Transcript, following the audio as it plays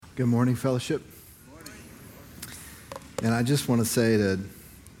Good morning, fellowship. And I just want to say to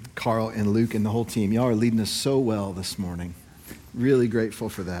Carl and Luke and the whole team, y'all are leading us so well this morning. Really grateful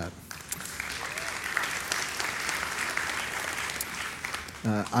for that.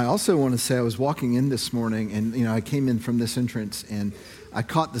 I also want to say I was walking in this morning and, I came in from this entrance and I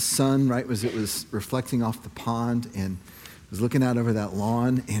caught the sun right as it was reflecting off the pond and was looking out over that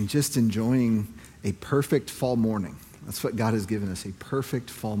lawn and just enjoying a perfect fall morning. That's what God has given us, a perfect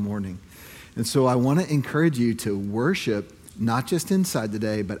fall morning. And so I want to encourage you to worship not just inside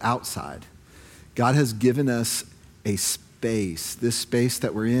today, but outside. God has given us a space. This space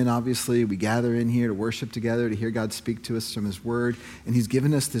that we're in, obviously, we gather in here to worship together, to hear God speak to us from his word. And he's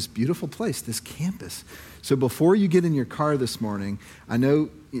given us this beautiful place, this campus. So before you get in your car this morning, I know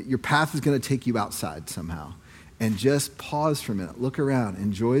your path is going to take you outside somehow. And just pause for a minute, look around,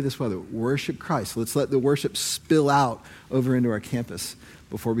 enjoy this weather, worship Christ. Let's let the worship spill out over into our campus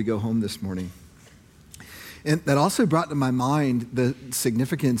before we go home this morning. And that also brought to my mind the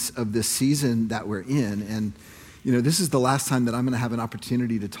significance of this season that we're in. And, this is the last time that I'm going to have an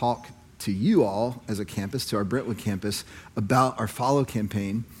opportunity to talk to you all as a campus, to our Brentwood campus, about our Follow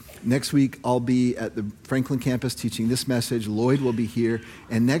campaign. Next week, I'll be at the Franklin campus teaching this message. Lloyd will be here.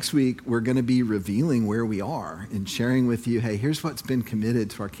 And next week, we're going to be revealing where we are and sharing with you, hey, here's what's been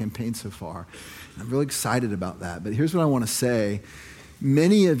committed to our campaign so far. And I'm really excited about that. But here's what I want to say.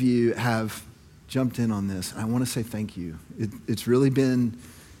 Many of you have jumped in on this, and I want to say thank you. It's really been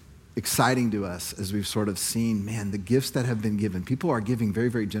exciting to us as we've sort of seen, man, the gifts that have been given. People are giving very,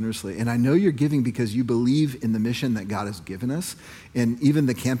 very generously. And I know you're giving because you believe in the mission that God has given us. And even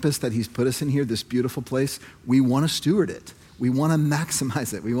the campus that he's put us in here, this beautiful place, we want to steward it. We want to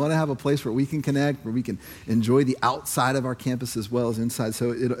maximize it. We want to have a place where we can connect, where we can enjoy the outside of our campus as well as inside.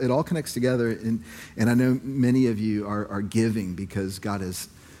 So it all connects together. And I know many of you are giving because God has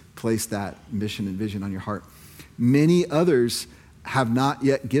placed that mission and vision on your heart. Many others have not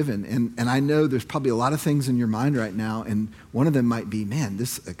yet given. And I know there's probably a lot of things in your mind right now. And one of them might be, man,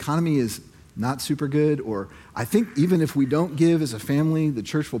 this economy is not super good. Or I think even if we don't give as a family, the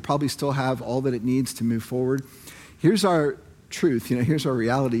church will probably still have all that it needs to move forward. Here's our truth. Here's our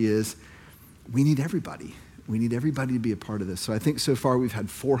reality is we need everybody. We need everybody to be a part of this. So I think so far we've had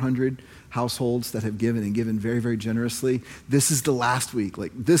 400 households that have given and given very, very generously. This is the last week.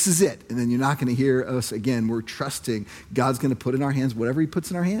 This is it. And then you're not going to hear us again. We're trusting God's going to put in our hands whatever he puts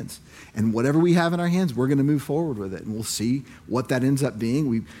in our hands. And whatever we have in our hands, we're going to move forward with it. And we'll see what that ends up being.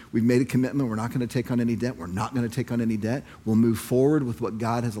 We've made a commitment. We're not going to take on any debt. We're not going to take on any debt. We'll move forward with what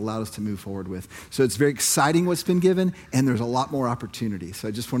God has allowed us to move forward with. So it's very exciting what's been given, and there's a lot more opportunity. So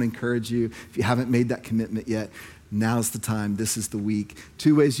I just want to encourage you, if you haven't made that commitment yet, now's the time. This is the week.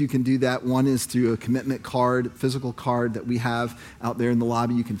 2 ways you can do that. One is through a commitment card, physical card that we have out there in the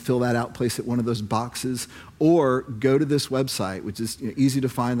lobby. You can fill that out, place it in one of those boxes, or go to this website, which is easy to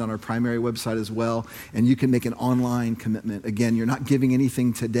find on our primary website as well, and you can make an online commitment. Again, you're not giving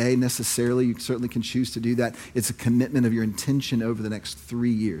anything today necessarily. You certainly can choose to do that. It's a commitment of your intention over the next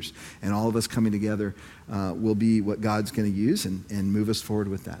 3 years, and all of us coming together will be what God's going to use and move us forward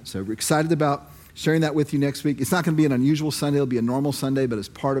with that. So we're excited about sharing that with you next week. It's not going to be an unusual Sunday. It'll be a normal Sunday, but as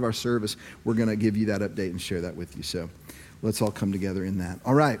part of our service, we're going to give you that update and share that with you. So let's all come together in that.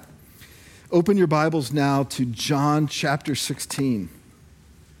 All right. Open your Bibles now to John chapter 16.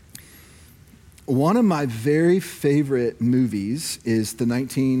 One of my very favorite movies is the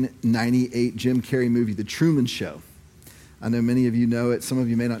 1998 Jim Carrey movie, The Truman Show. I know many of you know it. Some of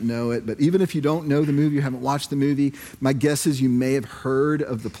you may not know it. But even if you don't know the movie, you haven't watched the movie, my guess is you may have heard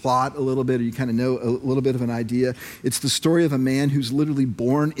of the plot a little bit, or you kind of know a little bit of an idea. It's the story of a man who's literally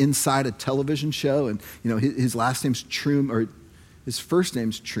born inside a television show. And, his last name's Truman, or his first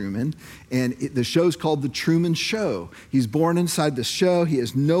name's Truman, and the show's called The Truman Show. He's born inside the show. He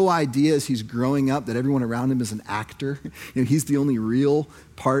has no idea as he's growing up that everyone around him is an actor. He's the only real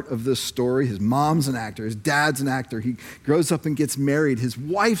part of this story. His mom's an actor. His dad's an actor. He grows up and gets married. His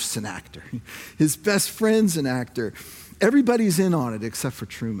wife's an actor. His best friend's an actor. Everybody's in on it except for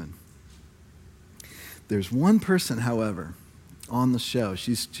Truman. There's one person, however, on the show.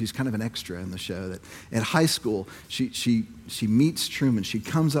 She's kind of an extra in the show. That at high school, she meets Truman. She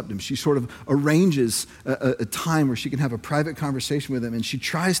comes up to him. She sort of arranges a time where she can have a private conversation with him, and she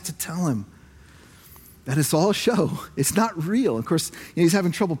tries to tell him that it's all a show. It's not real. Of course, he's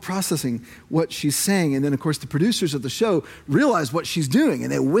having trouble processing what she's saying. And then, of course, the producers of the show realize what she's doing,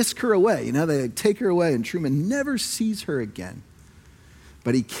 and they whisk her away. They take her away, and Truman never sees her again.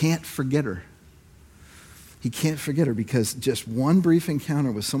 But he can't forget her. He can't forget her because just one brief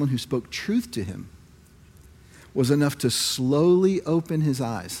encounter with someone who spoke truth to him was enough to slowly open his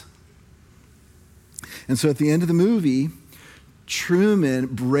eyes. And so at the end of the movie, Truman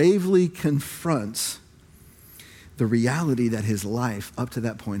bravely confronts the reality that his life up to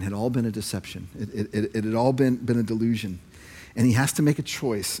that point had all been a deception. It had all been a delusion. And he has to make a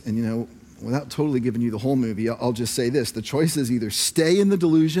choice. And without totally giving you the whole movie, I'll just say this. The choice is either stay in the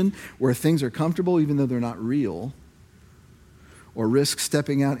delusion where things are comfortable even though they're not real, or risk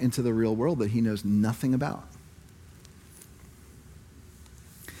stepping out into the real world that he knows nothing about.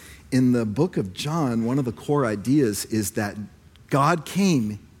 In the book of John, one of the core ideas is that God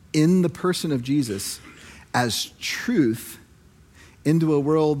came in the person of Jesus as truth into a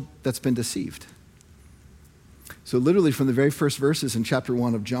world that's been deceived. So literally from the very first verses in chapter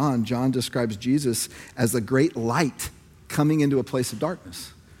 1 of John, John describes Jesus as the great light coming into a place of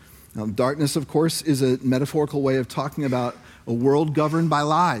darkness. Now, darkness, of course, is a metaphorical way of talking about a world governed by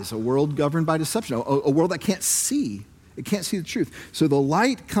lies, a world governed by deception, a world that can't see. It can't see the truth. So the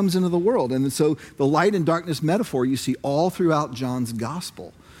light comes into the world. And so the light and darkness metaphor you see all throughout John's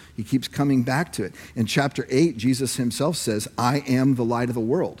gospel. He keeps coming back to it. In chapter 8, Jesus himself says, I am the light of the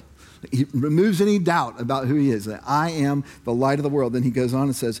world. He removes any doubt about who he is, that I am the light of the world. Then he goes on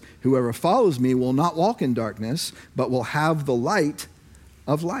and says, whoever follows me will not walk in darkness, but will have the light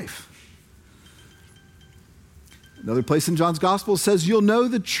of life. Another place in John's gospel says you'll know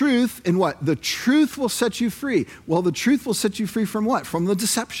the truth, and what? The truth will set you free. Well, the truth will set you free from what? From the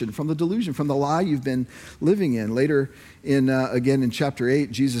deception, from the delusion, from the lie you've been living in. Later, again in chapter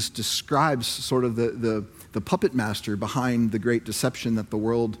 8, Jesus describes sort of the puppet master behind the great deception that the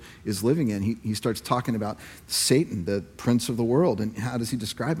world is living in. He starts talking about Satan, the prince of the world. And how does he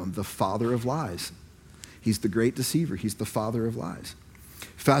describe him? The father of lies. He's the great deceiver. He's the father of lies.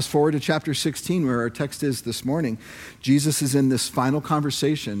 Fast forward to chapter 16, where our text is this morning. Jesus is in this final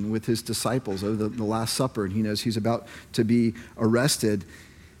conversation with his disciples over the Last Supper, and he knows he's about to be arrested.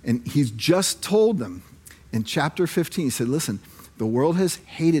 And he's just told them in chapter 15, he said, listen, the world has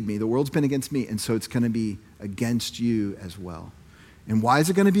hated me. The world's been against me, and so it's going to be against you as well. And why is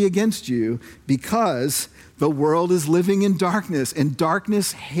it going to be against you? Because the world is living in darkness, and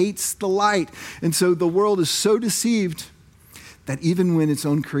darkness hates the light. And so the world is so deceived that even when its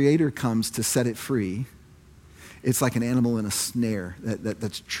own creator comes to set it free, it's like an animal in a snare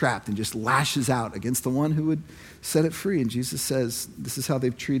that's trapped and just lashes out against the one who would set it free. And Jesus says, this is how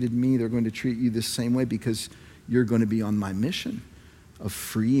they've treated me. They're going to treat you the same way because you're going to be on my mission of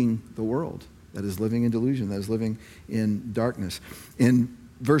freeing the world that is living in delusion, that is living in darkness. In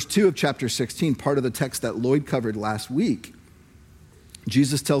verse 2 of chapter 16, part of the text that Lloyd covered last week,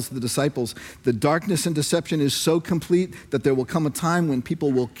 Jesus tells the disciples, the darkness and deception is so complete that there will come a time when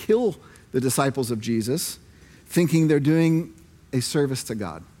people will kill the disciples of Jesus, thinking they're doing a service to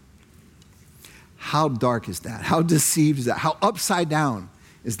God. How dark is that? How deceived is that? How upside down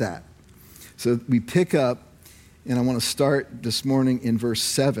is that? So we pick up, and I want to start this morning in verse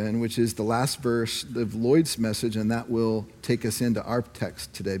 7, which is the last verse of Lloyd's message, and that will take us into our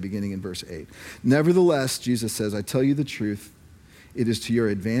text today, beginning in verse 8. Nevertheless, Jesus says, I tell you the truth, it is to your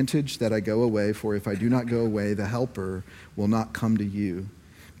advantage that I go away, for if I do not go away, the Helper will not come to you.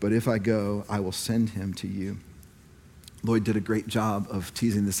 But if I go, I will send him to you. Lloyd did a great job of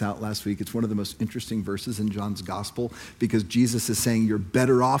teasing this out last week. It's one of the most interesting verses in John's gospel because Jesus is saying, you're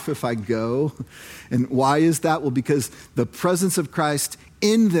better off if I go. And why is that? Well, because the presence of Christ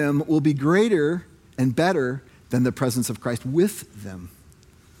in them will be greater and better than the presence of Christ with them.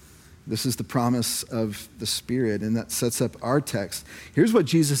 This is the promise of the Spirit, and that sets up our text. Here's what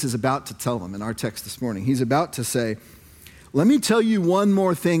Jesus is about to tell them in our text this morning. He's about to say, let me tell you one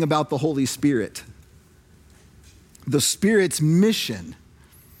more thing about the Holy Spirit. The Spirit's mission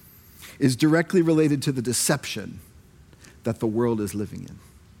is directly related to the deception that the world is living in.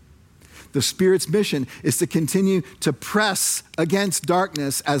 The Spirit's mission is to continue to press against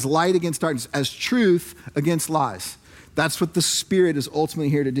darkness as light against darkness, as truth against lies. That's what the Spirit is ultimately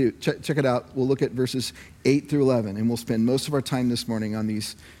here to do. Check it out. We'll look at verses 8 through 11, and we'll spend most of our time this morning on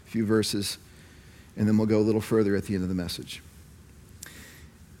these few verses, and then we'll go a little further at the end of the message.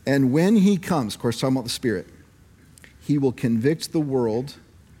 And when he comes, of course, talking about the Spirit, he will convict the world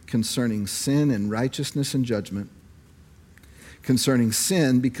concerning sin and righteousness and judgment, concerning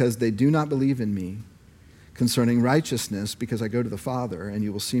sin because they do not believe in me, concerning righteousness because I go to the Father and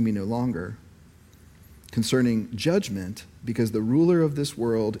you will see me no longer, concerning judgment because the ruler of this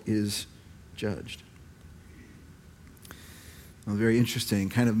world is judged. Well, very interesting,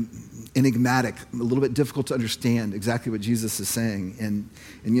 kind of enigmatic, a little bit difficult to understand exactly what Jesus is saying. And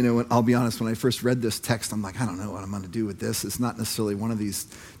you know, I'll be honest, when I first read this text, I'm like, I don't know what I'm going to do with this. It's not necessarily one of these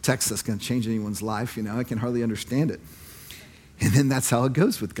texts that's going to change anyone's life. You know, I can hardly understand it. And then that's how it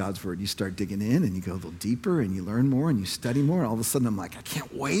goes with God's word. You start digging in and you go a little deeper and you learn more and you study more. And all of a sudden I'm like, I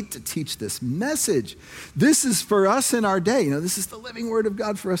can't wait to teach this message. This is for us in our day. You know, this is the living word of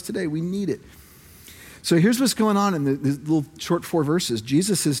God for us today. We need it. So here's what's going on in the little short 4 verses.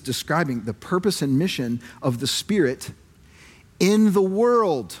 Jesus is describing the purpose and mission of the Spirit in the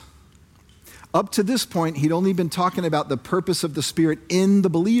world. Up to this point, he'd only been talking about the purpose of the Spirit in the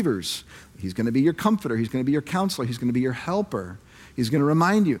believers. He's going to be your comforter. He's going to be your counselor. He's going to be your helper. He's going to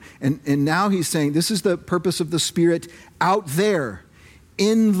remind you. And now he's saying this is the purpose of the Spirit out there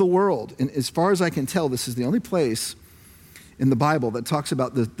in the world. And as far as I can tell, this is the only place in the Bible that talks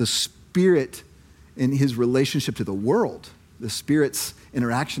about the Spirit in his relationship to the world, the Spirit's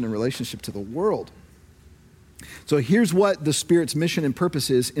interaction and relationship to the world. So here's what the Spirit's mission and purpose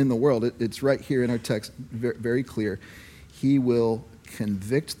is in the world. It's right here in our text, very, very clear. He will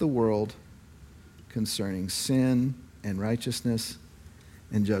convict the world concerning sin and righteousness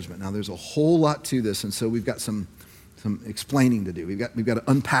and judgment. Now there's a whole lot to this, and so we've got some explaining to do. We've got to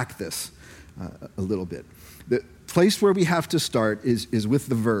unpack this a little bit. The place where we have to start is with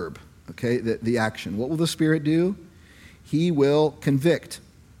the verb. Okay, the action. What will the Spirit do? He will convict.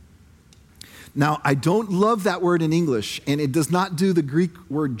 Now, I don't love that word in English, and it does not do the Greek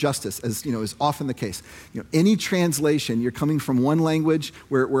word justice, as you know, is often the case. You know, any translation, you're coming from one language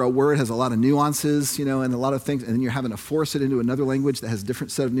where a word has a lot of nuances, you know, and a lot of things, and then you're having to force it into another language that has a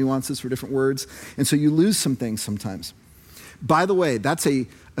different set of nuances for different words, and so you lose some things sometimes. By the way,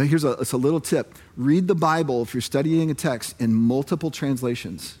 here's a little tip. Read the Bible if you're studying a text in multiple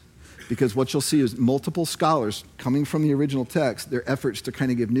translations. Because what you'll see is multiple scholars coming from the original text, their efforts to kind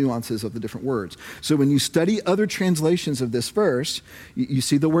of give nuances of the different words. So when you study other translations of this verse, you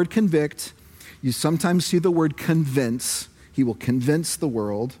see the word convict, you sometimes see the word convince, he will convince the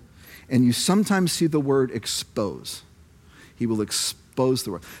world, and you sometimes see the word expose. He will expose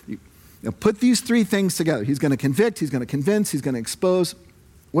the world. Now put these 3 things together. He's going to convict, he's going to convince, he's going to expose.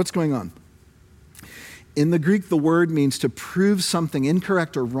 What's going on? In the Greek, the word means to prove something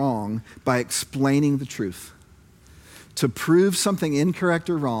incorrect or wrong by explaining the truth. To prove something incorrect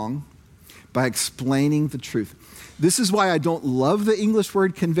or wrong by explaining the truth. This is why I don't love the English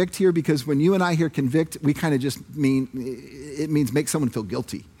word convict here, because when you and I hear convict, we kind of just it means make someone feel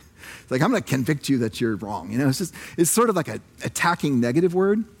guilty. It's like, I'm going to convict you that you're wrong. You know, it's sort of like an attacking negative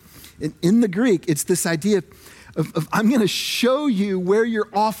word. In the Greek, it's this idea of I'm going to show you where you're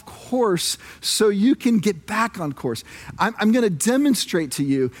off course so you can get back on course. I'm going to demonstrate to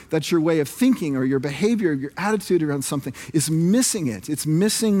you that your way of thinking or your behavior, your attitude around something is missing it. It's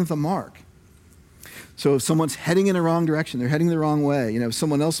missing the mark. So if someone's heading in the wrong direction, they're heading the wrong way, you know,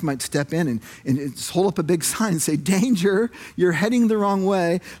 someone else might step in and just hold up a big sign and say, danger, you're heading the wrong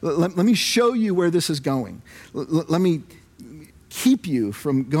way. Let me show you where this is going. Let me keep you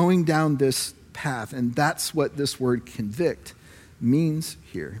from going down this path. And that's what this word convict means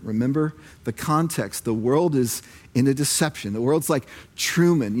here. Remember the context. The world is in a deception. The world's like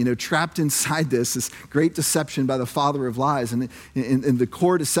Truman, you know, trapped inside this great deception by the father of lies. And the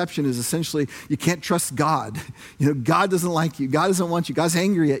core deception is essentially you can't trust God. You know, God doesn't like you. God doesn't want you. God's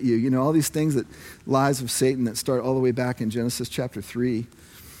angry at you. You know, all these things lies of Satan that start all the way back in Genesis chapter 3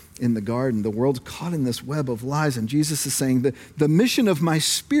 in the garden. The world's caught in this web of lies. And Jesus is saying that the mission of my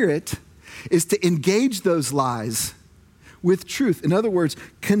Spirit is to engage those lies with truth. In other words,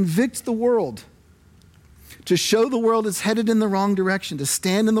 convict the world, to show the world it's headed in the wrong direction, to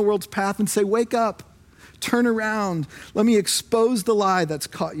stand in the world's path and say, wake up, turn around. Let me expose the lie that's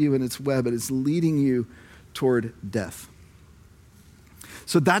caught you in its web and is leading you toward death.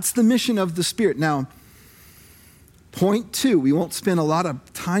 So that's the mission of the Spirit. Now, point 2, we won't spend a lot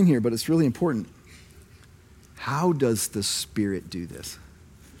of time here, but it's really important. How does the Spirit do this?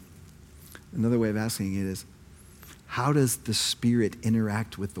 Another way of asking it is, how does the Spirit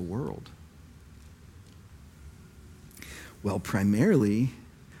interact with the world? Well, primarily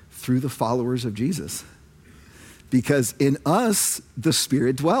through the followers of Jesus. Because in us, the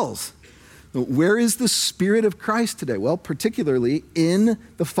Spirit dwells. Where is the Spirit of Christ today? Well, particularly in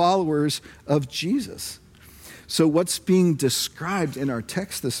the followers of Jesus. So what's being described in our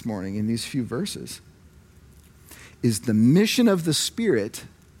text this morning in these few verses is the mission of the Spirit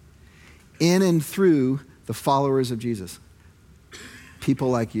in and through the followers of Jesus. People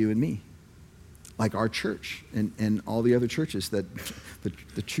like you and me, like our church and all the other churches that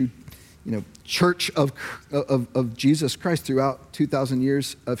the true church of Jesus Christ throughout 2,000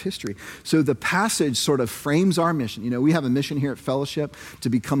 years of history. So the passage sort of frames our mission. We have a mission here at Fellowship to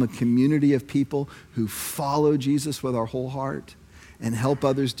become a community of people who follow Jesus with our whole heart and help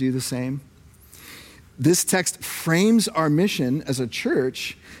others do the same. This text frames our mission as a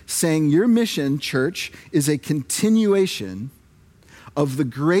church, saying your mission, church, is a continuation of the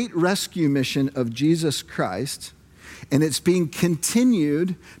great rescue mission of Jesus Christ, and it's being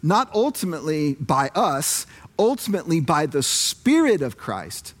continued not ultimately by us, ultimately by the Spirit of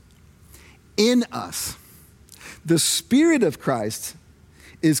Christ in us. The Spirit of Christ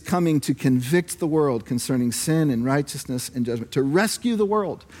is coming to convict the world concerning sin and righteousness and judgment, to rescue the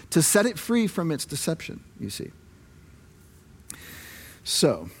world, to set it free from its deception, you see.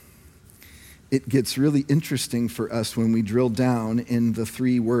 So, it gets really interesting for us when we drill down in the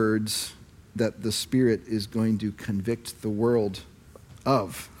three words that the Spirit is going to convict the world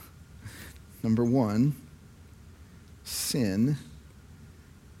of. Number one, sin.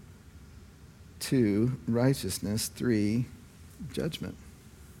 2, righteousness. 3, judgment.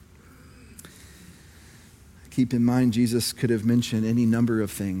 Keep in mind, Jesus could have mentioned any number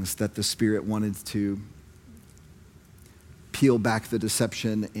of things that the Spirit wanted to peel back the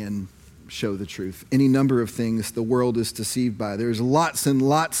deception and show the truth. Any number of things the world is deceived by. There's lots and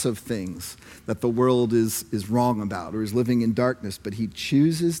lots of things that the world is wrong about or is living in darkness, but he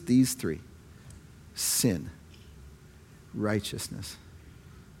chooses these three: sin, righteousness,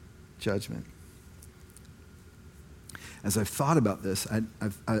 judgment. As I've thought about this,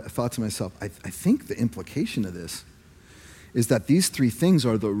 I've thought to myself, I think the implication of this is that these three things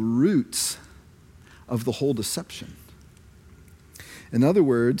are the roots of the whole deception. In other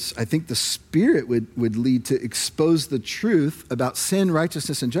words, I think the Spirit would lead to expose the truth about sin,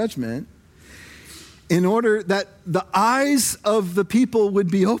 righteousness, and judgment in order that the eyes of the people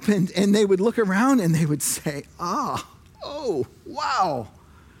would be opened and they would look around and they would say, oh, wow.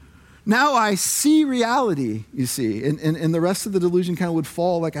 Now I see reality, you see, and the rest of the delusion kind of would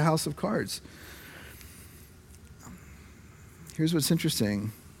fall like a house of cards. Here's what's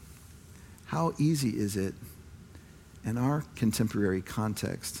interesting. How easy is it in our contemporary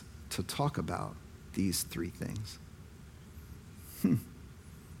context to talk about these three things?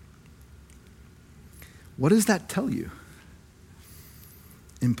 What does that tell you?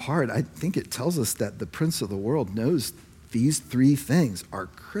 In part, I think it tells us that the prince of the world knows these three things are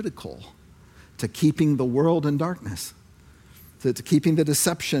critical to keeping the world in darkness, to keeping the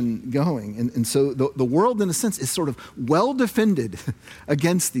deception going. And so the world, in a sense, is sort of well defended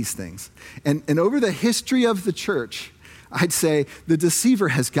against these things. And over the history of the church, I'd say the deceiver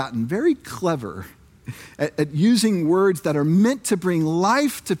has gotten very clever at using words that are meant to bring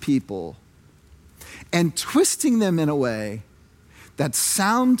life to people and twisting them in a way that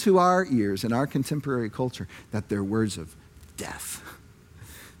sound to our ears in our contemporary culture that they're words of death,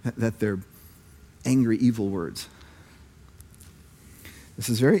 that they're angry, evil words. This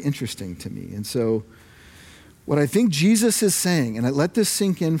is very interesting to me. And so what I think Jesus is saying, and I let this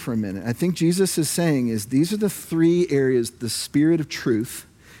sink in for a minute, I think Jesus is saying is these are the three areas the Spirit of truth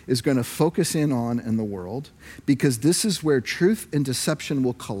is going to focus in on in the world, because this is where truth and deception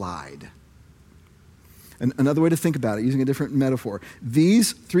will collide. And another way to think about it, using a different metaphor,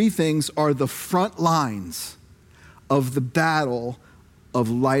 these three things are the front lines of the battle of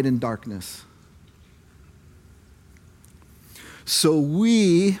light and darkness. So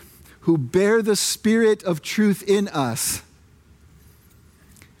we who bear the Spirit of truth in us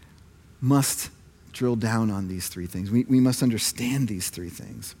must drill down on these three things. We must understand these three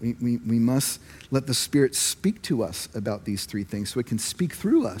things. We must let the Spirit speak to us about these three things so it can speak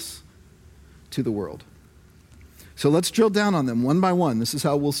through us to the world. So let's drill down on them one by one. This is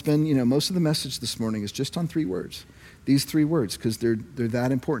how we'll spend, most of the message this morning is just on three words. These three words, because they're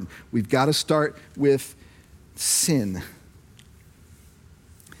that important. We've got to start with sin.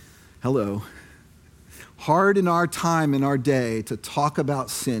 Hello. Hard in our time, in our day, to talk about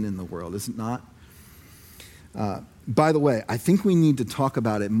sin in the world, is it not? By the way, I think we need to talk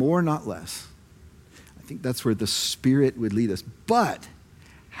about it more, not less. I think that's where the Spirit would lead us. But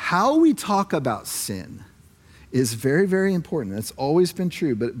how we talk about sin is very, very important. That's always been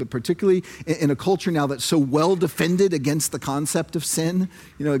true, but particularly in a culture now that's so well defended against the concept of sin,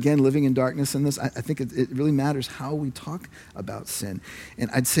 again, living in darkness in this, I think it really matters how we talk about sin. And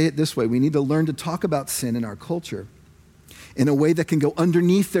I'd say it this way: we need to learn to talk about sin in our culture in a way that can go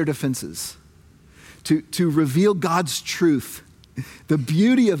underneath their defenses, to reveal God's truth, the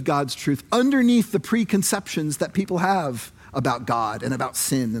beauty of God's truth, underneath the preconceptions that people have about God and about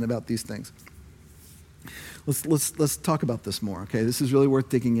sin and about these things. Let's talk about this more, okay? This is really worth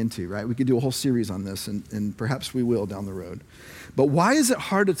digging into, right? We could do a whole series on this, and perhaps we will down the road. But why is it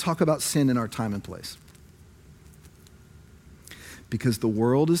hard to talk about sin in our time and place? Because the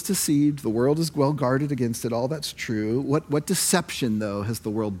world is deceived, the world is well guarded against it, all that's true. What deception, though, has the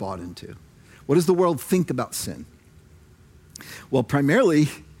world bought into? What does the world think about sin? Well, primarily,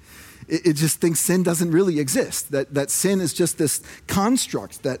 it just thinks sin doesn't really exist, that sin is just this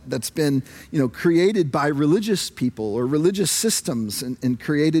construct that's been created by religious people or religious systems and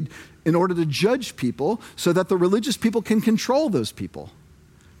created in order to judge people so that the religious people can control those people.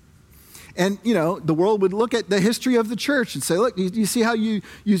 And, the world would look at the history of the church and say, look, you see how you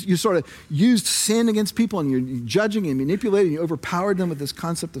sort of used sin against people and you're judging and manipulating, you overpowered them with this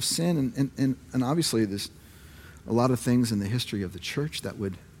concept of sin. And obviously there's a lot of things in the history of the church that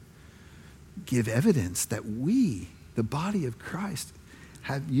would give evidence that we, the body of Christ,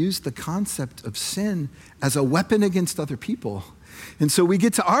 have used the concept of sin as a weapon against other people. And so we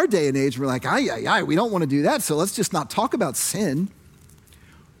get to our day and age, we're like, we don't want to do that, so let's just not talk about sin.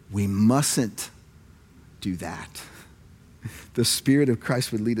 We mustn't do that. The Spirit of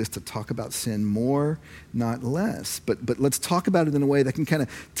Christ would lead us to talk about sin more, not less. But let's talk about it in a way that can kind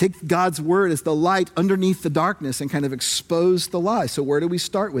of take God's word as the light underneath the darkness and kind of expose the lie. So where do we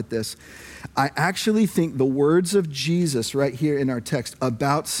start with this? I actually think the words of Jesus right here in our text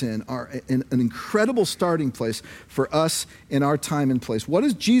about sin are an incredible starting place for us in our time and place. What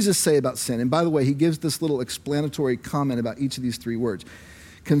does Jesus say about sin? And by the way, he gives this little explanatory comment about each of these three words.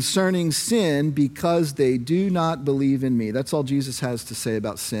 Concerning sin, because they do not believe in me. That's all Jesus has to say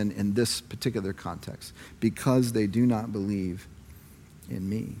about sin in this particular context. Because they do not believe in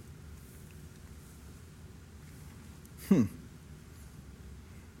me.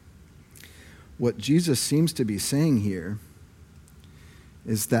 What Jesus seems to be saying here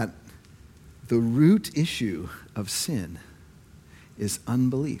is that the root issue of sin is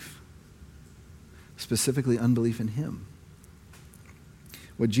unbelief. Specifically, unbelief in him.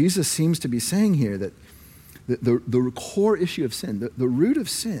 What Jesus seems to be saying here, that the core issue of sin, the root of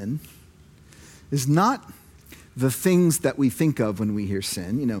sin, is not the things that we think of when we hear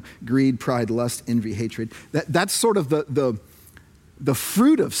sin, greed, pride, lust, envy, hatred. That's sort of the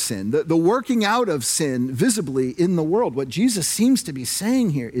fruit of sin, the working out of sin visibly in the world. What Jesus seems to be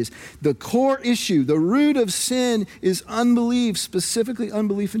saying here is the core issue, the root of sin is unbelief, specifically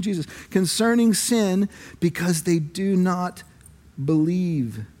unbelief in Jesus, concerning sin, because they do not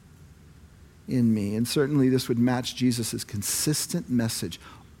believe in me. And certainly this would match Jesus' consistent message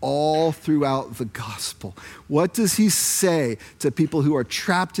all throughout the gospel. What does he say to people who are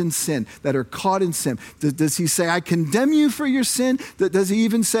trapped in sin, that are caught in sin? Does he say, I condemn you for your sin? Does he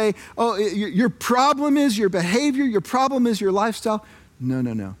even say, oh, your problem is your behavior, your problem is your lifestyle?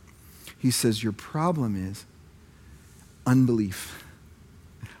 No. He says, your problem is unbelief.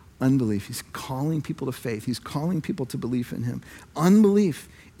 Unbelief. He's calling people to faith. He's calling people to belief in him. Unbelief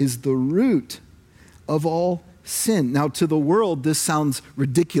is the root of all sin. Now, to the world, this sounds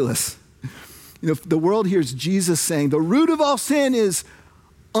ridiculous. The world hears Jesus saying, the root of all sin is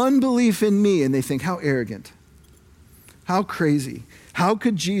unbelief in me. And they think, how arrogant. How crazy. How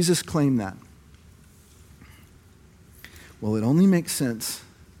could Jesus claim that? Well, it only makes sense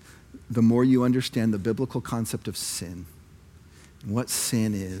the more you understand the biblical concept of sin. What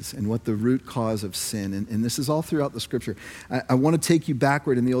sin is and what the root cause of sin. And this is all throughout the scripture. I want to take you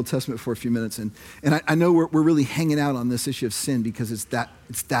backward in the Old Testament for a few minutes. And I know we're really hanging out on this issue of sin because it's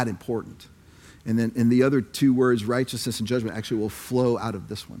that important. And then the other two words, righteousness and judgment, actually will flow out of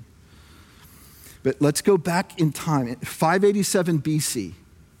this one. But let's go back in time. 587 BC.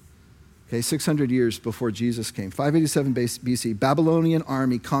 Okay, 600 years before Jesus came. 587 BC, Babylonian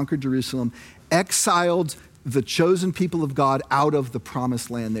army conquered Jerusalem, exiled the chosen people of God out of the promised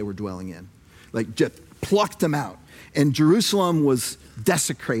land they were dwelling in. Like just plucked them out. And Jerusalem was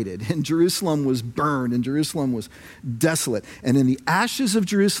desecrated, and Jerusalem was burned, and Jerusalem was desolate. And in the ashes of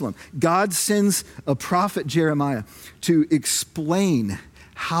Jerusalem, God sends a prophet, Jeremiah, to explain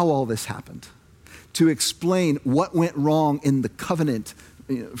how all this happened, to explain what went wrong in the covenant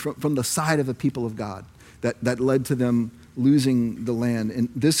from the side of the people of God that led to them losing the land. And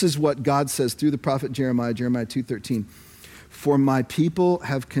this is what God says through the prophet Jeremiah 2:13. For my people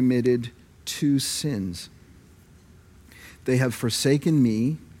have committed two sins. They have forsaken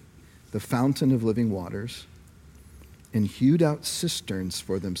me, the fountain of living waters, and hewed out cisterns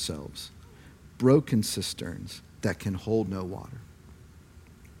for themselves, broken cisterns that can hold no water.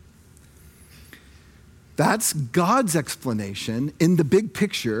 That's God's explanation in the big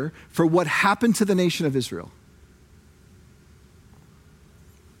picture for what happened to the nation of Israel.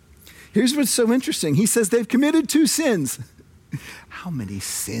 Here's what's so interesting. He says they've committed 2 sins. How many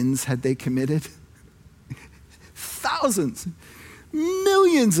sins had they committed? Thousands,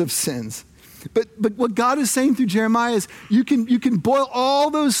 millions of sins. But what God is saying through Jeremiah is you can boil all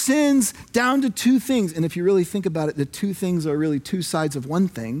those sins down to 2 things. And if you really think about it, the 2 things are really 2 sides of one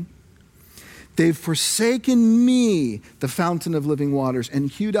thing. They've forsaken me, the fountain of living waters, and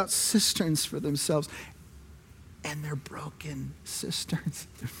hewed out cisterns for themselves. And they're broken cisterns.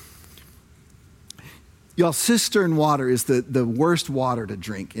 Y'all, cistern water is the worst water to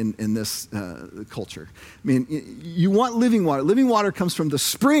drink in this culture. I mean, you want living water. Living water comes from the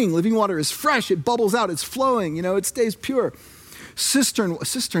spring. Living water is fresh. It bubbles out. It's flowing. It stays pure.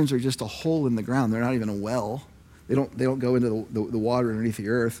 Cisterns are just a hole in the ground. They're not even a well. They don't go into the water underneath the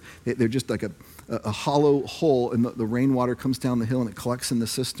earth. They're just like a hollow hole, and the rainwater comes down the hill and it collects in the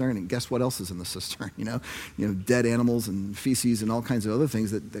cistern. And guess what else is in the cistern? Dead animals and feces and all kinds of other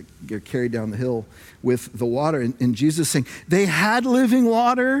things that get carried down the hill with the water. And Jesus is saying they had living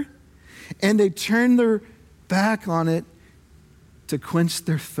water, and they turned their back on it to quench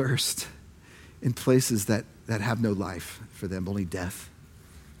their thirst in places that have no life for them, only death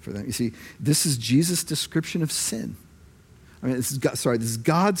for them. You see, this is Jesus' description of sin. This is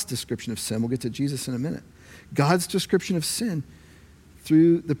God's description of sin. We'll get to Jesus in a minute. God's description of sin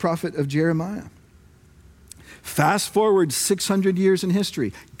through the prophet of Jeremiah. Fast forward 600 years in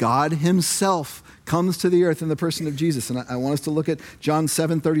history. God himself comes to the earth in the person of Jesus. And I want us to look at John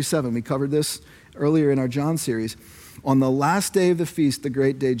 7:37. We covered this earlier in our John series. On the last day of the feast, the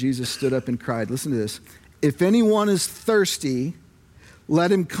great day, Jesus stood up and cried. Listen to this. If anyone is thirsty,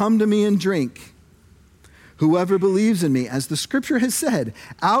 let him come to me and drink. Whoever believes in me, as the scripture has said,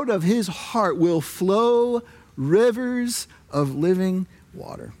 out of his heart will flow rivers of living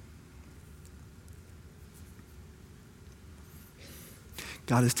water.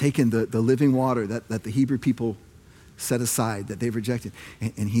 God has taken the living water that the Hebrew people set aside, that they've rejected,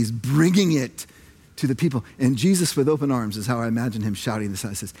 and he's bringing it to the people. And Jesus with open arms is how I imagine him shouting this out.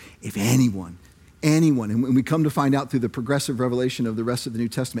 He says, if anyone, and when we come to find out through the progressive revelation of the rest of the New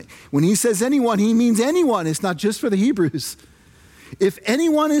Testament, when he says anyone, he means anyone. It's not just for the Hebrews. If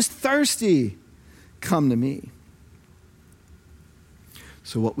anyone is thirsty, come to me.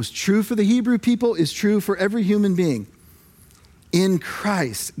 So what was true for the Hebrew people is true for every human being. In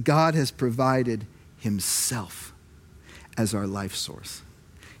Christ, God has provided himself as our life source,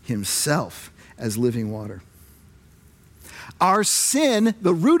 himself as living water. Our sin,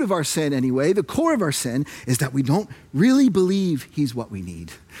 the root of our sin anyway, the core of our sin, is that we don't really believe he's what we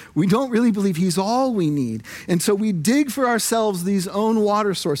need. We don't really believe he's all we need. And so we dig for ourselves these own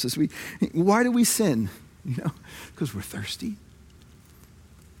water sources. Why do we sin? Because we're thirsty.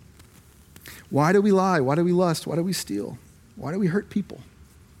 Why do we lie? Why do we lust? Why do we steal? Why do we hurt people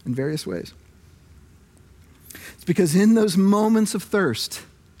in various ways? It's because in those moments of thirst,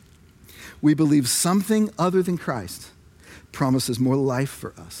 we believe something other than Christ promises more life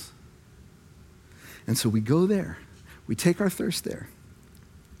for us. And so we go there. We take our thirst there.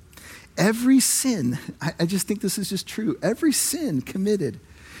 Every sin, I just think this is just true. Every sin committed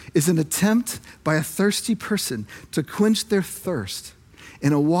is an attempt by a thirsty person to quench their thirst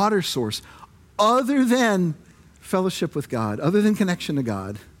in a water source other than fellowship with God, other than connection to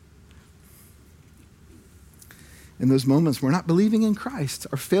God. In those moments, we're not believing in Christ.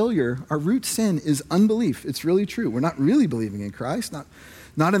 Our failure, our root sin is unbelief. It's really true. We're not really believing in Christ,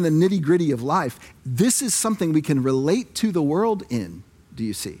 not in the nitty-gritty of life. This is something we can relate to the world in, do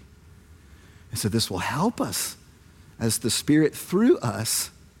you see? And so this will help us as the Spirit through us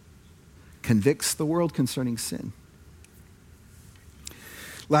convicts the world concerning sin.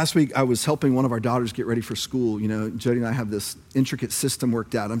 Last week, I was helping one of our daughters get ready for school. Jody and I have this intricate system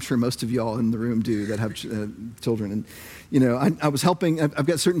worked out. I'm sure most of y'all in the room do that have children. And, I was helping. I've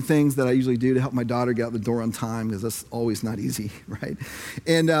got certain things that I usually do to help my daughter get out the door on time because that's always not easy, right?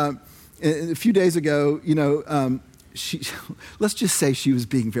 And a few days ago, she let's just say she was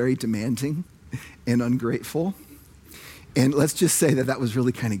being very demanding and ungrateful. And let's just say that was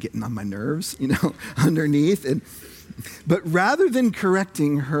really kind of getting on my nerves, underneath. But rather than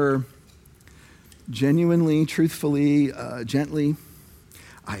correcting her genuinely, truthfully, gently,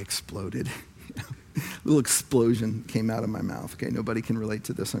 I exploded. A little explosion came out of my mouth. Okay, nobody can relate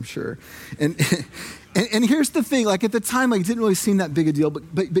to this, I'm sure. And here's the thing, at the time, it didn't really seem that big a deal,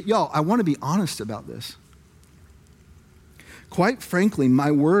 but y'all, I want to be honest about this. Quite frankly, my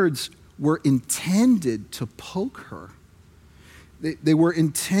words were intended to poke her. They were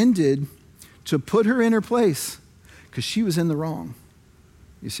intended to put her in her place, because she was in the wrong,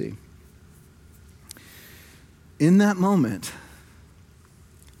 you see. In that moment,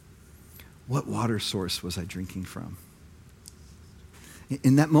 what water source was I drinking from?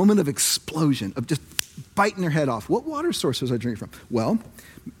 In that moment of explosion, of just biting their head off, what water source was I drinking from? Well,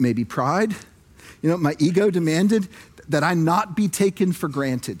 maybe pride. My ego demanded that I not be taken for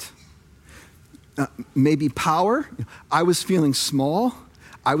granted. Maybe power. I was feeling small.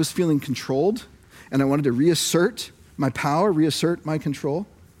 I was feeling controlled, and I wanted to reassert my power, reassert my control.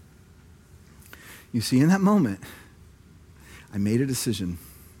 You see, in that moment, I made a decision.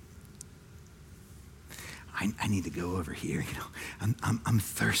 I need to go over here. I'm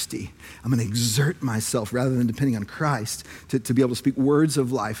thirsty. I'm going to exert myself rather than depending on Christ to be able to speak words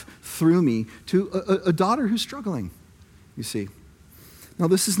of life through me to a daughter who's struggling, you see. Now,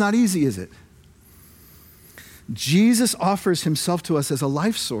 this is not easy, is it? Jesus offers himself to us as a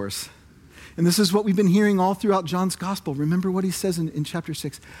life source. And this is what we've been hearing all throughout John's gospel. Remember what he says in chapter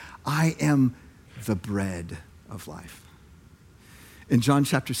 6? I am the bread of life. In John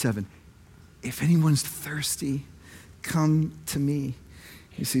chapter 7, if anyone's thirsty, come to me.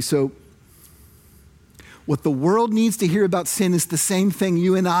 You see, so what the world needs to hear about sin is the same thing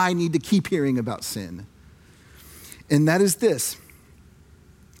you and I need to keep hearing about sin. And that is this.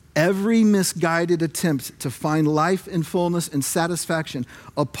 Every misguided attempt to find life in fullness and satisfaction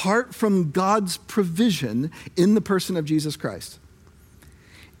apart from God's provision in the person of Jesus Christ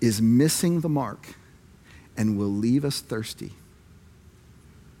is missing the mark and will leave us thirsty.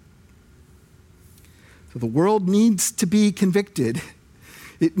 So the world needs to be convicted.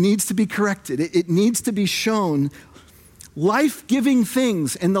 It needs to be corrected. It needs to be shown life-giving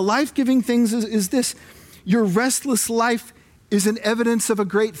things. And the life-giving things is this. Your restless life is an evidence of a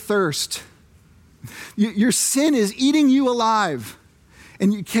great thirst. Your sin is eating you alive,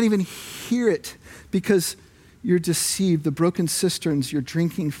 and you can't even hear it because you're deceived. The broken cisterns you're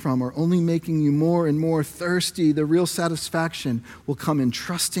drinking from are only making you more and more thirsty. The real satisfaction will come in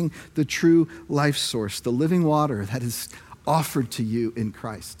trusting the true life source, the living water that is offered to you in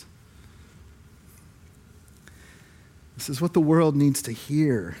Christ. This is what the world needs to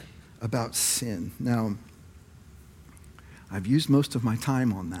hear about sin. Now, I've used most of my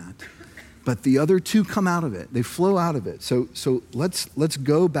time on that, but the other two come out of it. They flow out of it. So let's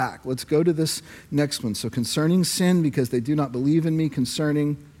go back. Let's go to this next one. So concerning sin, because they do not believe in me.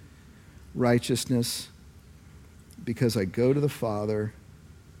 Concerning righteousness, because I go to the Father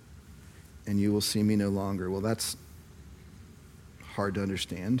and you will see me no longer. Well, that's hard to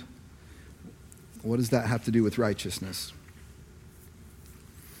understand. What does that have to do with righteousness?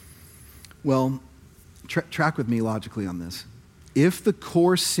 Well, track with me logically on this. If the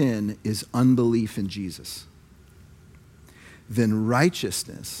core sin is unbelief in Jesus, then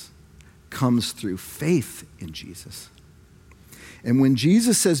righteousness comes through faith in Jesus. And when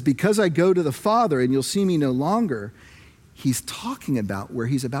Jesus says, because I go to the Father and you'll see me no longer, he's talking about where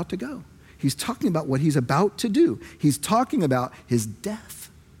he's about to go. He's talking about what he's about to do. He's talking about his death,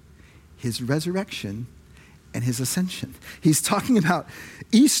 his resurrection, and his ascension. He's talking about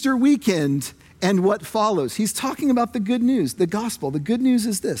Easter weekend and what follows. He's talking about the good news, the gospel. The good news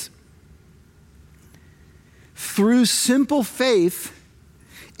is this. Through simple faith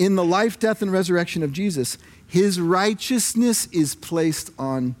in the life, death, and resurrection of Jesus, his righteousness is placed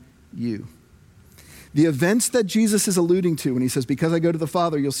on you. The events that Jesus is alluding to when he says, because I go to the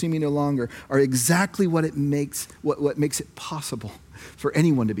Father, you'll see me no longer, are exactly what makes it possible for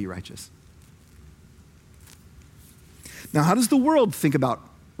anyone to be righteous. Now, how does the world think about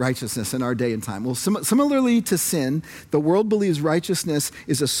righteousness in our day and time? Well, similarly to sin, the world believes righteousness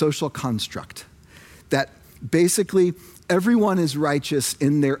is a social construct, that basically everyone is righteous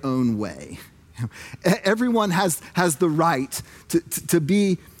in their own way. Everyone has the right to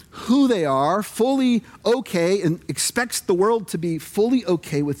be who they are, fully okay, and expects the world to be fully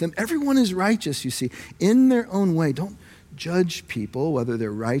okay with them. Everyone is righteous, you see, in their own way. Don't judge people, whether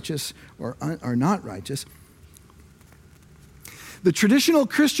they're righteous or not righteous. The traditional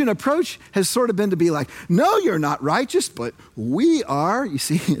Christian approach has sort of been to be like, no, you're not righteous, but we are. You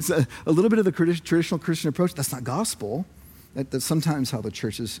see, it's a little bit of the traditional Christian approach. That's not gospel. That's sometimes how the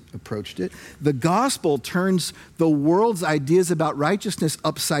church has approached it. The gospel turns the world's ideas about righteousness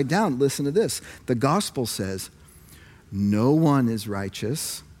upside down. Listen to this. The gospel says, no one is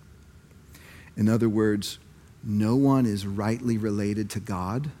righteous. In other words, no one is rightly related to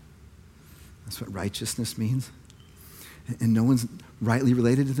God. That's what righteousness means. And no one's rightly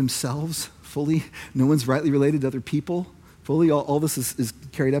related to themselves fully. No one's rightly related to other people fully. All this is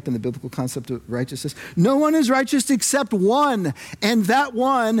carried up in the biblical concept of righteousness. No one is righteous except one, and that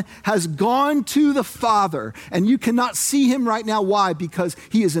one has gone to the Father. And you cannot see him right now. Why? Because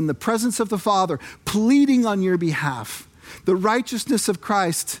he is in the presence of the Father, pleading on your behalf. The righteousness of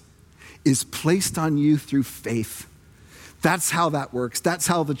Christ is placed on you through faith. That's how that works. That's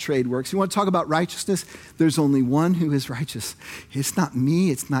how the trade works. You want to talk about righteousness? There's only one who is righteous. It's not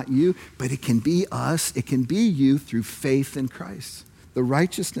me, it's not you, but it can be us. It can be you through faith in Christ. The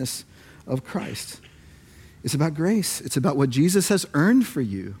righteousness of Christ. It's about grace. It's about what Jesus has earned for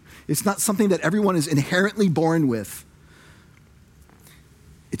you. It's not something that everyone is inherently born with.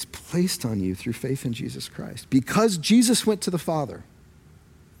 It's placed on you through faith in Jesus Christ. Because Jesus went to the Father,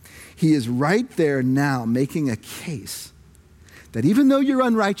 he is right there now making a case that even though your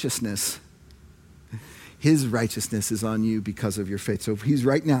unrighteousness, his righteousness is on you because of your faith. So he's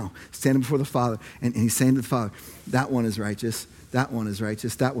right now standing before the Father, and he's saying to the Father, that one is righteous, that one is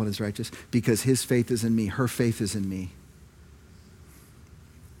righteous, that one is righteous, because his faith is in me, her faith is in me.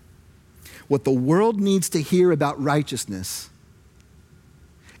 What the world needs to hear about righteousness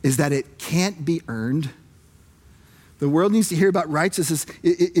is that it can't be earned. The world needs to hear about righteousness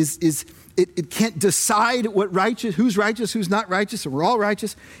it can't decide who's righteous, who's not righteous, and we're all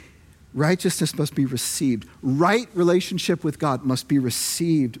righteous. Righteousness must be received. Right relationship with God must be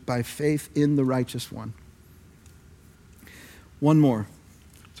received by faith in the righteous one. One more.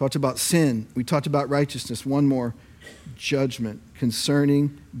 We talked about sin. We talked about righteousness. One more. Judgment.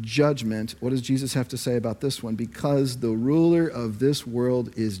 Concerning judgment, what does Jesus have to say about this one? Because the ruler of this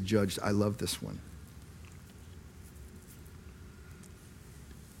world is judged. I love this one.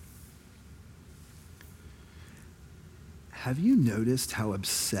 Have you noticed how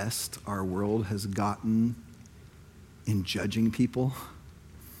obsessed our world has gotten in judging people?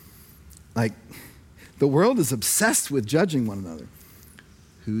 Like, the world is obsessed with judging one another.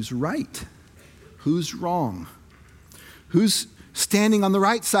 Who's right? Who's wrong? Who's standing on the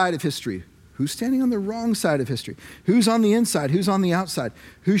right side of history? Who's standing on the wrong side of history? Who's on the inside? Who's on the outside?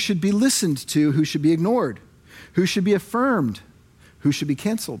 Who should be listened to? Who should be ignored? Who should be affirmed? Who should be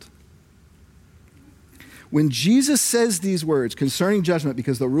canceled? When Jesus says these words concerning judgment,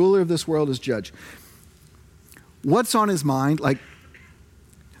 because the ruler of this world is judged, what's on his mind? Like,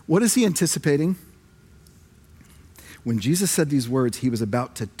 what is he anticipating? When Jesus said these words, he was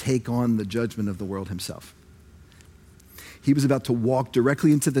about to take on the judgment of the world himself. He was about to walk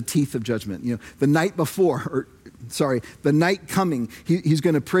directly into the teeth of judgment. You know, the night coming, he's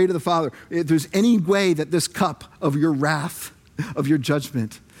going to pray to the Father, if there's any way that this cup of your wrath, of your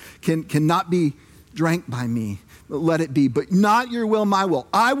judgment, cannot be drank by me, let it be. But not your will, my will.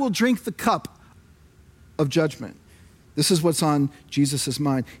 I will drink the cup of judgment. This is what's on Jesus'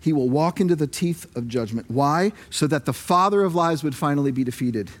 mind. He will walk into the teeth of judgment. Why? So that the father of lies would finally be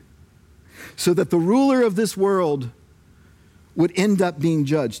defeated. So that the ruler of this world would end up being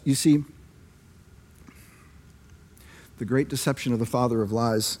judged. You see, the great deception of the father of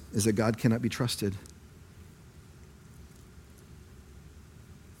lies is that God cannot be trusted.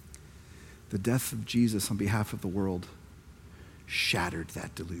 The death of Jesus on behalf of the world shattered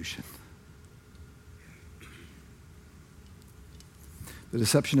that delusion. The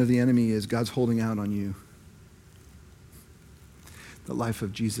deception of the enemy is God's holding out on you. The life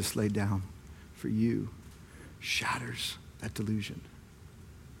of Jesus laid down for you shatters that delusion.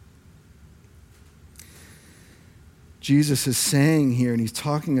 Jesus is saying here, and he's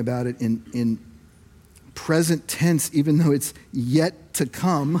talking about it in present tense, even though it's yet to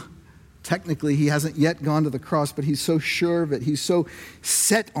come. Technically, he hasn't yet gone to the cross, but he's so sure of it. He's so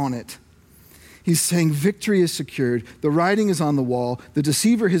set on it. He's saying victory is secured. The writing is on the wall. The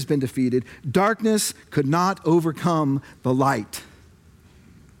deceiver has been defeated. Darkness could not overcome the light.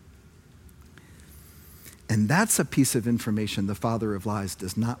 And that's a piece of information the father of lies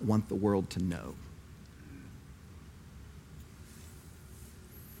does not want the world to know.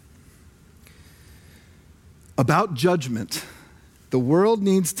 About judgment, the world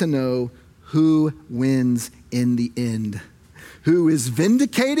needs to know who wins in the end. Who is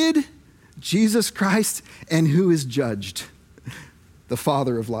vindicated? Jesus Christ. And who is judged? The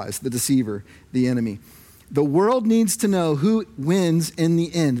father of lies, the deceiver, the enemy. The world needs to know who wins in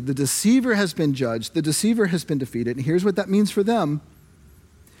the end. The deceiver has been judged. The deceiver has been defeated. And here's what that means for them.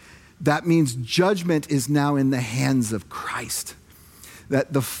 That means judgment is now in the hands of Christ.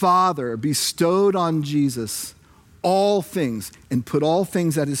 That the Father bestowed on Jesus all things and put all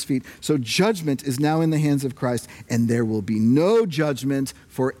things at his feet. So judgment is now in the hands of Christ, and there will be no judgment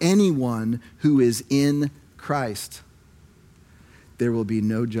for anyone who is in Christ. There will be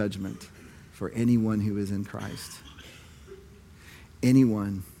no judgment for anyone who is in Christ.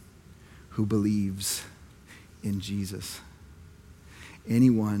 Anyone who believes in Jesus.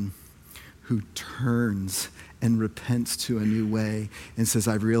 Anyone who turns and repents to a new way and says,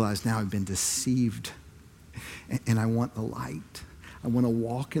 I've realized now I've been deceived and I want the light. I want to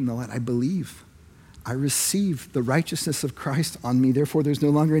walk in the light. I believe. I receive the righteousness of Christ on me. Therefore, there's no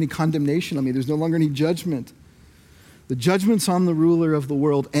longer any condemnation on me. There's no longer any judgment. The judgment's on the ruler of the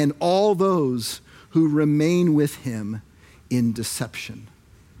world and all those who remain with him in deception.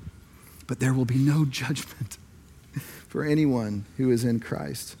 But there will be no judgment for anyone who is in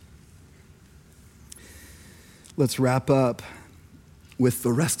Christ. Let's wrap up with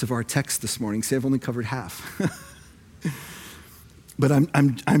the rest of our text this morning. See, I've only covered half. But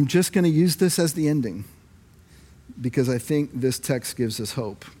I'm just going to use this as the ending because I think this text gives us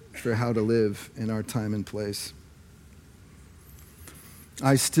hope for how to live in our time and place.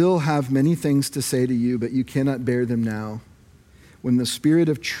 I still have many things to say to you, but you cannot bear them now. When the Spirit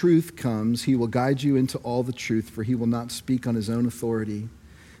of truth comes, he will guide you into all the truth, for he will not speak on his own authority,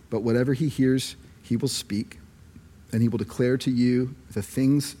 but whatever he hears, he will speak, and he will declare to you the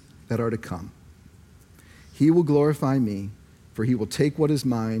things that are to come. He will glorify me, for he will take what is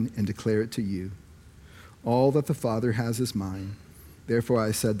mine and declare it to you. All that the Father has is mine. Therefore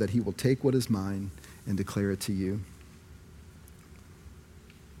I said that he will take what is mine and declare it to you.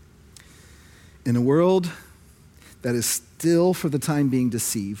 In a world that is still for the time being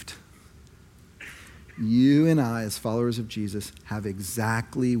deceived, you and I, as followers of Jesus, have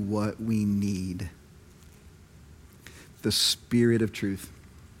exactly what we need. The Spirit of truth.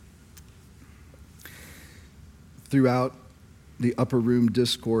 Throughout the upper room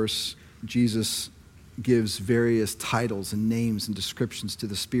discourse, Jesus gives various titles and names and descriptions to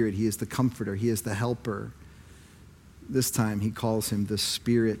the Spirit. He is the Comforter. He is the Helper. This time he calls him the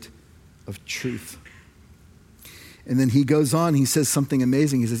Spirit of truth. And then he goes on, he says something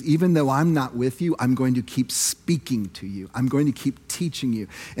amazing. He says, even though I'm not with you, I'm going to keep speaking to you. I'm going to keep teaching you.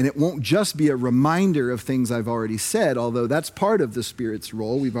 And it won't just be a reminder of things I've already said, although that's part of the Spirit's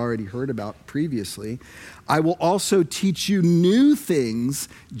role we've already heard about previously. I will also teach you new things,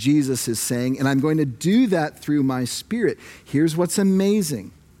 Jesus is saying, and I'm going to do that through my Spirit. Here's what's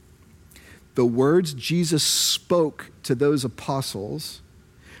amazing. The words Jesus spoke to those apostles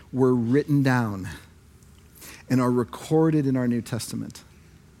were written down and are recorded in our New Testament.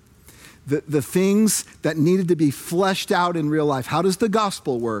 The things that needed to be fleshed out in real life. How does the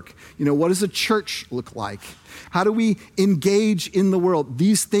gospel work? What does a church look like? How do we engage in the world?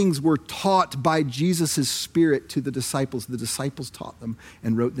 These things were taught by Jesus' Spirit to the disciples. The disciples taught them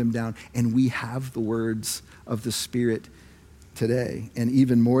and wrote them down. And we have the words of the Spirit today. And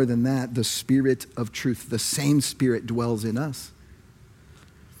even more than that, the Spirit of truth. The same Spirit dwells in us.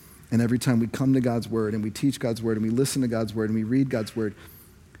 And every time we come to God's word and we teach God's word and we listen to God's word and we read God's word,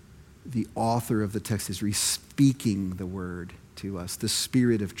 the author of the text is re-speaking the word to us. The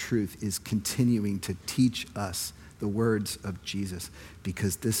Spirit of truth is continuing to teach us the words of Jesus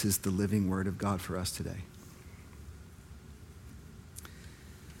because this is the living word of God for us today.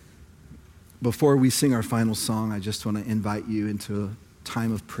 Before we sing our final song, I just want to invite you into a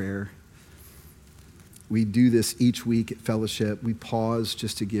time of prayer. We do this each week at Fellowship. We pause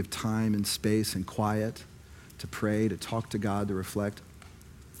just to give time and space and quiet to pray, to talk to God, to reflect.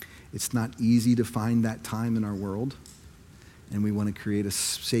 It's not easy to find that time in our world, and we want to create a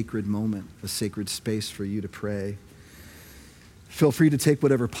sacred moment, a sacred space for you to pray. Feel free to take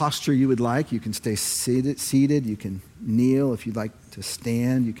whatever posture you would like. You can stay seated. You can kneel. If you'd like to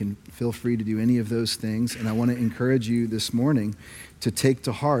stand, you can feel free to do any of those things. And I want to encourage you this morning to take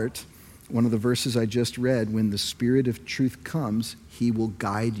to heart one of the verses I just read. When the Spirit of truth comes, he will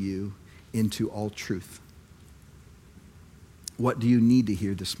guide you into all truth. What do you need to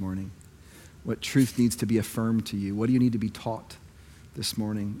hear this morning? What truth needs to be affirmed to you? What do you need to be taught this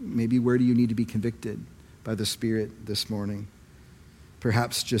morning? Maybe where do you need to be convicted by the Spirit this morning?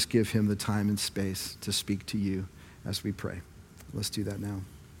 Perhaps just give him the time and space to speak to you as we pray. Let's do that now.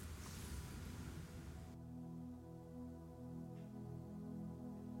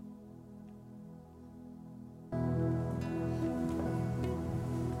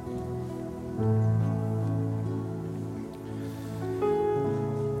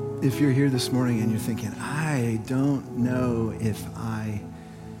 If you're here this morning and you're thinking, I don't know if I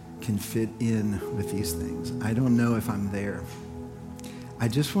can fit in with these things. I don't know if I'm there. I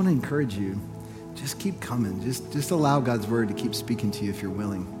just want to encourage you, just keep coming. Just allow God's word to keep speaking to you if you're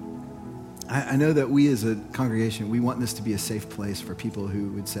willing. I know that we as a congregation, we want this to be a safe place for people who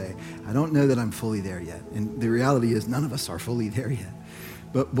would say, I don't know that I'm fully there yet. And the reality is none of us are fully there yet.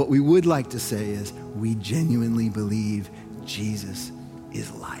 But what we would like to say is we genuinely believe Jesus is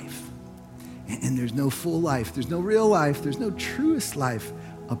life. And there's no full life. There's no real life. There's no truest life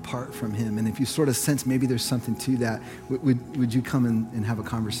apart from him. And if you sort of sense maybe there's something to that, would you come and have a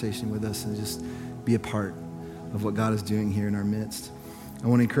conversation with us and just be a part of what God is doing here in our midst. I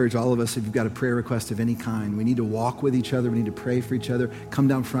want to encourage all of us, if you've got a prayer request of any kind, we need to walk with each other. We need to pray for each other. Come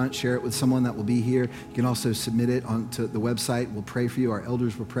down front, share it with someone that will be here. You can also submit it onto the website. We'll pray for you. Our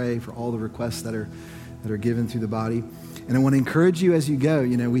elders will pray for all the requests that are given through the body. And I want to encourage you as you go.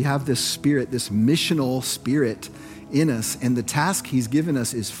 We have this spirit, this missional spirit in us, and the task he's given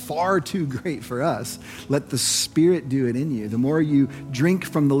us is far too great for us. Let the Spirit do it in you. The more you drink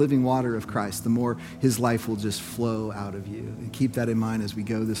from the living water of Christ, the more his life will just flow out of you. And keep that in mind as we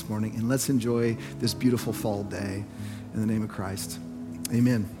go this morning, and let's enjoy this beautiful fall day in the name of Christ.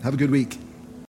 Amen. Have a good week.